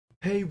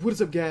Hey, what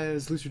is up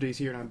guys? Looser Days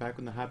here and I'm back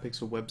on the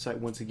Hypixel website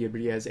once again,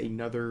 but he has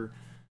another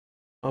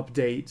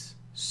update.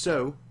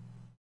 So,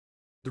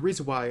 the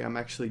reason why I'm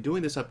actually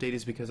doing this update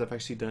is because I've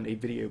actually done a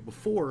video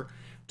before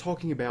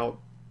talking about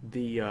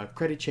the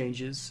credit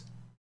changes.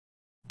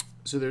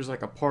 So there's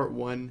like a part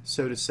one,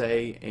 so to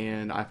say,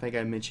 and I think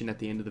I mentioned at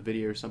the end of the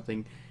video or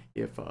something,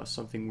 if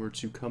something were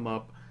to come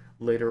up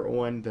later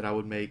on that I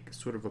would make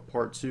sort of a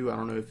part two. I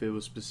don't know if it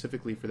was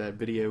specifically for that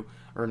video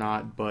or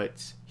not,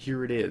 but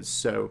here it is.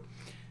 So,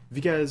 if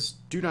you guys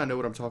do not know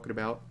what I'm talking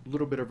about, a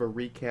little bit of a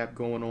recap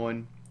going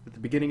on at the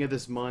beginning of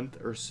this month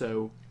or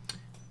so.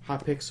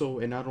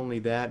 Hypixel, and not only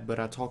that, but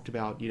I talked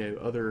about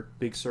other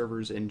big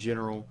servers in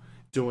general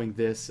doing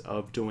this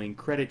of doing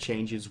credit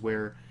changes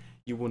where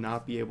you will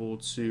not be able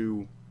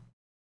to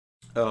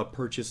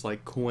purchase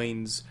like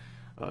coins,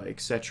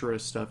 etc.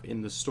 stuff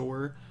in the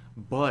store,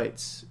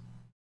 but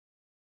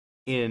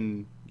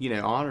in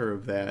honor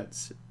of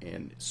that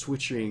and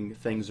switching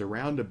things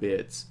around a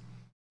bit,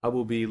 I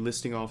will be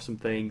listing off some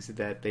things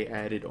that they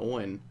added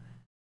on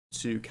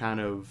to kind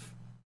of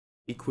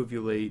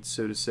equivocate,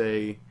 so to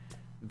say,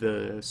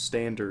 the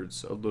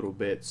standards a little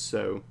bit.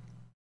 So,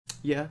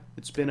 yeah,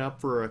 it's been up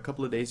for a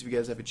couple of days. If you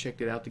guys haven't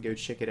checked it out, to go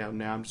check it out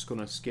now. I'm just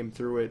going to skim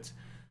through it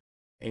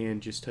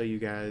and just tell you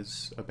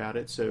guys about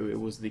it. So, it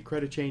was the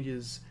credit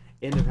changes,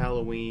 end of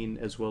Halloween,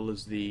 as well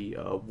as the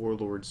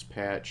Warlords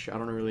patch. I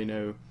don't really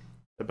know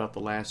about the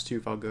last two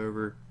if I'll go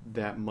over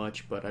that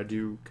much, but I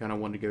do kind of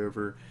want to go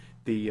over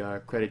the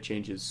credit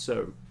changes.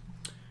 So,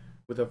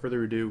 without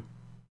further ado,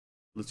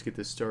 let's get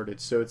this started.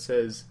 So it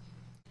says,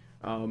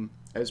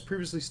 as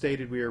previously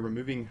stated, we are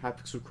removing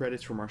Hypixel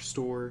credits from our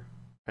store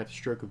at the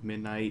stroke of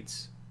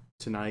midnight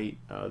tonight.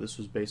 This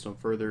was based on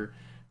further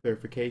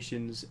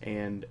clarifications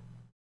and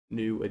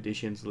new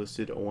additions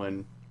listed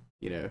on,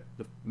 the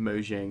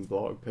Mojang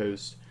blog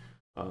post.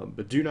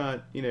 But do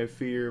not,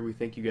 fear. We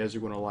think you guys are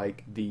going to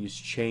like these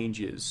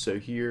changes. So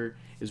here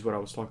is what I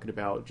was talking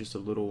about just a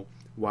little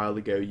while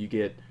ago. You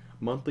get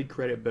monthly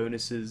credit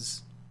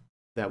bonuses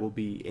that will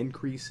be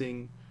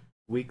increasing.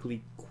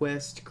 Weekly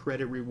quest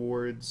credit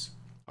rewards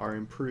are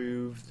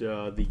improved.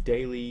 The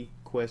daily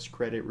quest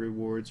credit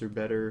rewards are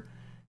better,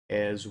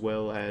 as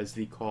well as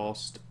the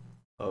cost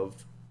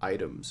of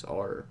items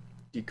are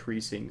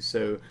decreasing.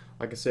 So,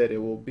 like I said, it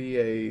will be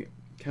a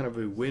kind of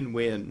a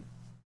win-win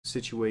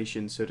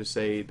situation, so to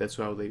say. That's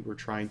how they were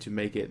trying to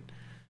make it,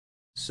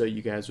 so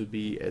you guys would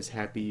be as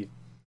happy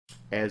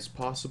as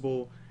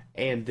possible.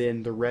 And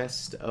then the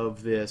rest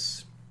of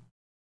this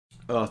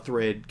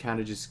thread kind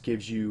of just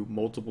gives you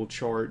multiple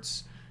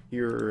charts.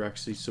 Here are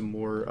actually some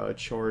more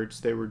charts.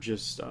 They were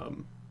just,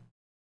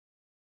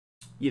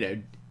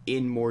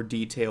 in more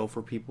detail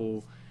for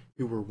people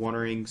who were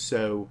wondering.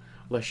 So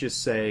let's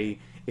just say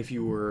if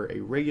you were a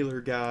regular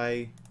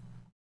guy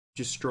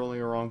just strolling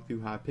around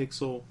through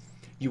Hypixel,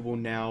 you will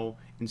now,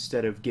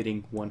 instead of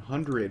getting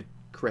 100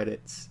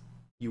 credits,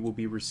 you will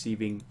be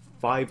receiving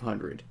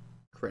 500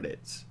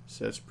 credits.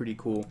 So that's pretty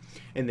cool.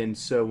 And then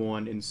so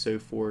on and so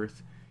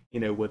forth,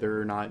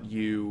 whether or not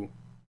you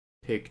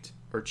picked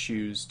or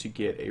choose to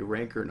get a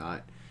rank or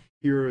not.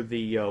 Here are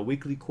the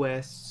weekly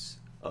quests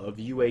of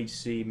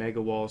UHC,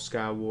 Mega Wall,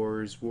 Sky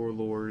Wars,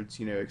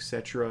 Warlords,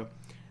 etc.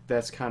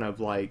 That's kind of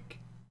like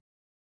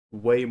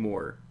way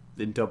more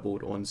than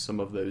doubled on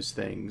some of those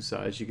things.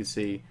 As you can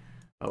see,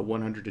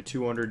 100 to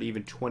 200,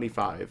 even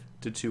 25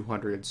 to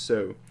 200.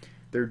 So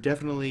they're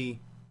definitely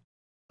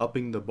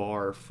upping the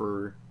bar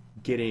for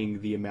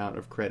getting the amount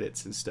of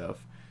credits and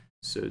stuff.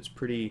 So it's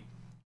pretty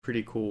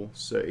cool.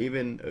 So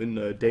even in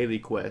the daily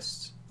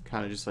quests,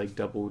 kind of just like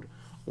doubled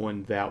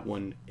on that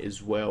one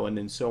as well, and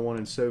then so on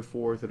and so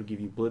forth. It'll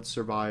give you Blitz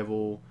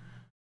Survival,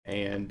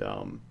 and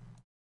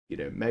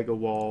Mega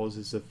Walls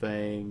is a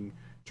thing,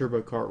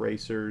 Turbo Kart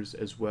Racers,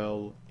 as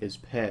well as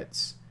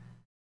pets,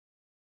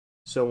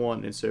 so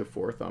on and so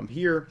forth.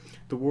 Here,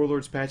 the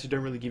Warlords patch, I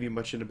don't really give you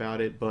much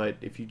about it, but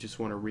if you just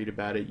want to read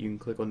about it, you can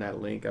click on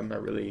that link. I'm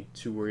not really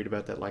too worried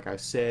about that, like I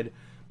said,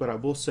 but I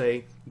will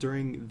say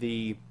during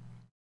the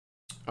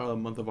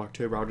month of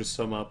October, I'll just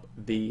sum up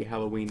the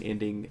Halloween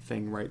ending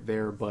thing right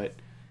there. But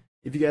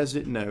if you guys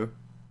didn't know,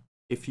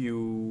 if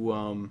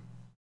you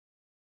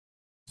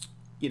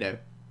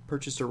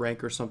purchased a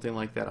rank or something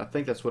like that, I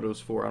think that's what it was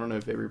for. I don't know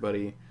if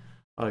everybody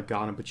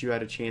got them, but you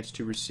had a chance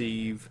to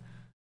receive,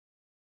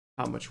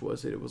 how much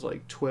was it? It was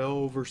like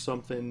 12 or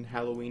something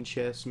Halloween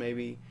chests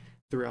maybe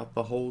throughout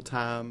the whole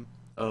time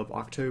of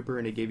October,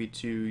 and it gave it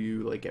to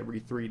you like every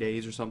 3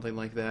 days or something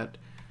like that.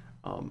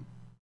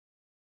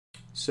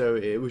 So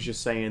it was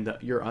just saying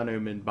that your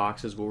unopened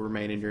boxes will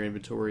remain in your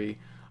inventory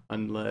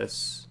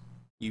unless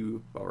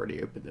you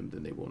already opened them,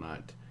 then they will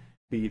not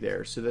be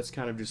there. So that's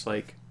kind of just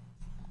like,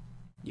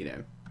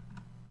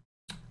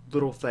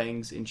 little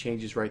things and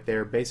changes right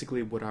there.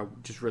 Basically what I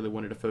just really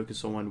wanted to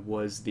focus on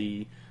was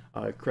the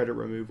credit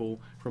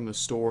removal from the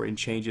store and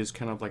changes,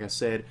 kind of like I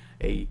said,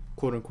 a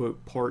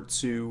quote-unquote part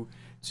two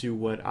to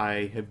what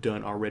I have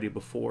done already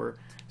before.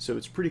 So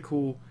it's pretty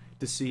cool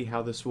to see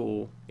how this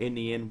will in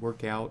the end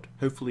work out,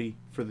 hopefully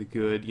for the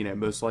good.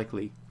 Most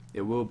likely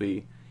it will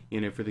be.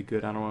 for the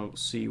good. I don't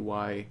see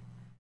why,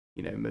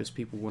 most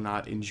people will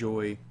not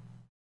enjoy,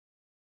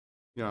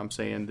 what I'm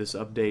saying, this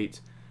update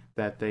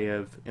that they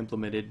have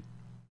implemented.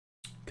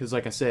 Because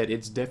like I said,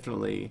 it's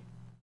definitely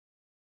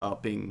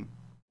upping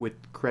with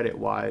credit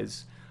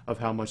wise of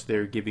how much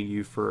they're giving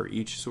you for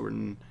each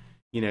certain,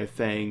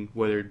 thing,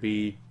 whether it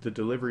be the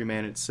delivery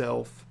man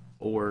itself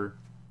or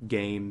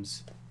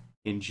games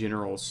in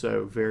general.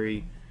 So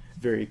very,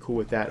 very cool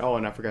with that. Oh,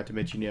 and I forgot to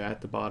mention,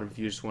 at the bottom, if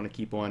you just want to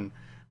keep on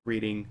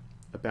reading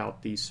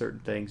about these certain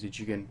things, that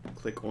you can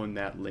click on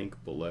that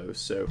link below.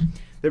 So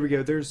there we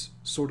go. There's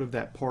sort of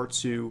that part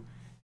 2.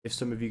 If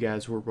some of you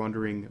guys were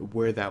wondering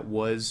where that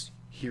was,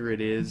 here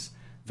it is.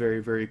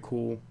 Very, very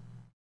cool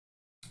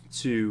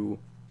to,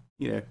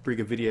 bring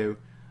a video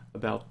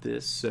about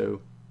this.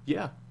 So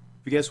yeah,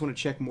 if you guys want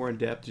to check more in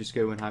depth, just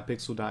go in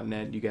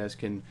hypixel.net. You guys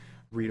can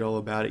read all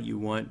about it you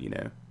want,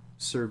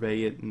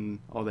 survey it and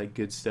all that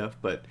good stuff.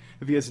 But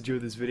if you guys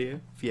enjoyed this video,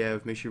 if you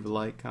have, make sure to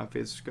like, comment,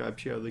 subscribe,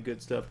 share all the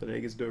good stuff that I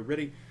guys do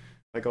already.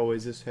 Like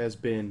always, this has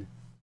been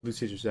Blue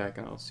Caesar Zach,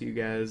 and I'll see you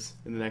guys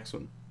in the next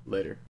one. Later.